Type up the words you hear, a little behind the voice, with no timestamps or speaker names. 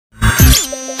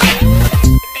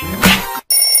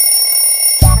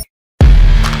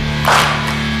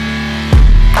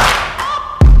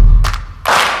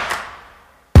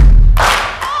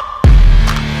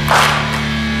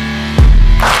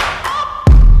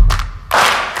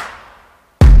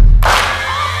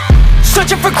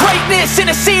Searching for greatness in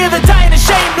a sea of the dying and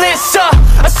shameless,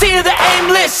 a sea of the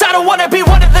aimless. I don't wanna be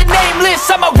one of the nameless.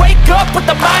 I'ma wake up with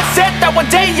the mindset that one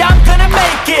day I'm gonna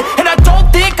make it. And I don't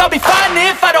think I'll be fine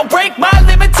if I don't break my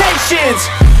limitations.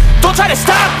 Don't try to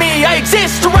stop me, I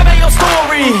exist to write my own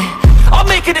story. I'll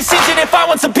make a decision if I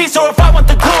want some peace or if I want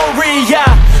the glory. Yeah,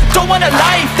 don't want a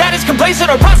life that is complacent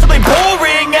or possibly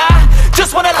boring. I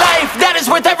just want a life that is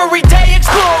worth every day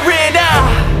exploring.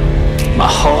 My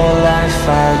whole life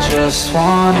I just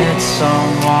wanted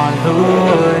someone who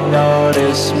would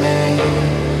notice me.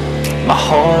 My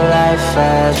whole life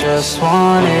I just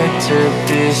wanted to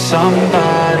be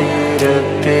somebody to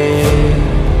be.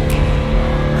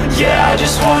 Yeah, I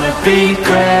just wanna be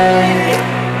great.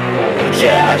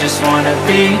 Yeah, I just wanna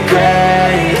be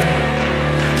great.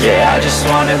 Yeah, I just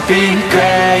wanna be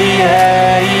great.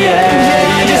 Yeah,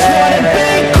 yeah, I just wanna be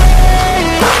great.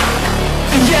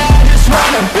 Yeah, I just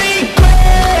wanna be great.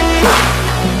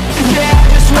 Yeah, I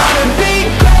just wanna be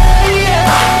great. Yeah,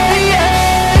 yeah,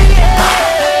 yeah.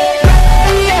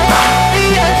 Yeah,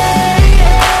 yeah,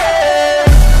 yeah.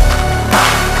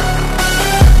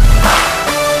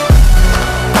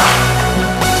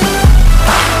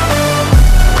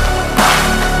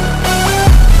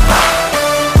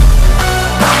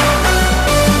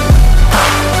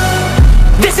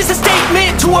 This is a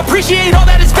statement to appreciate all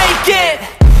that is vacant.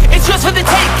 It's just for the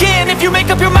taking. If you make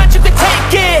up your mind, you can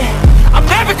take it. I'm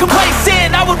never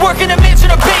complacent. I would work in a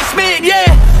mansion or basement, yeah.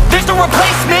 There's no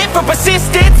replacement for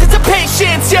persistence, it's a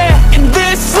patience, yeah. In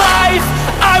this life,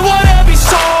 I wanna be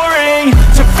soaring,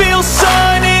 to feel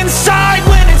sun inside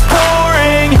when it's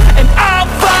pouring. And I'll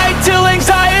fight till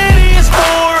anxiety is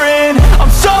foreign.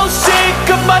 I'm so sick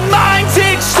of my mind's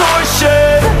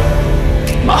extortion.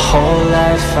 My whole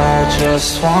life I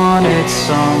just wanted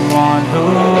someone who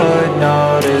would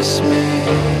notice me.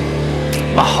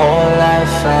 My whole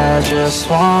life I just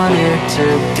wanted to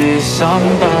be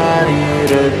somebody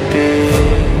to be.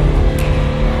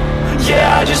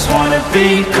 Yeah, I just wanna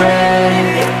be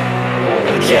great.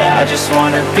 Yeah, I just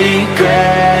wanna be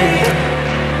great.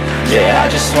 Yeah, I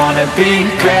just wanna be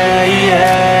great.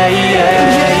 Yeah, yeah,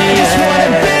 yeah, I just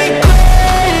wanna be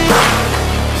great.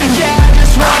 Yeah, I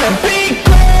just wanna be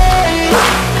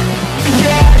great.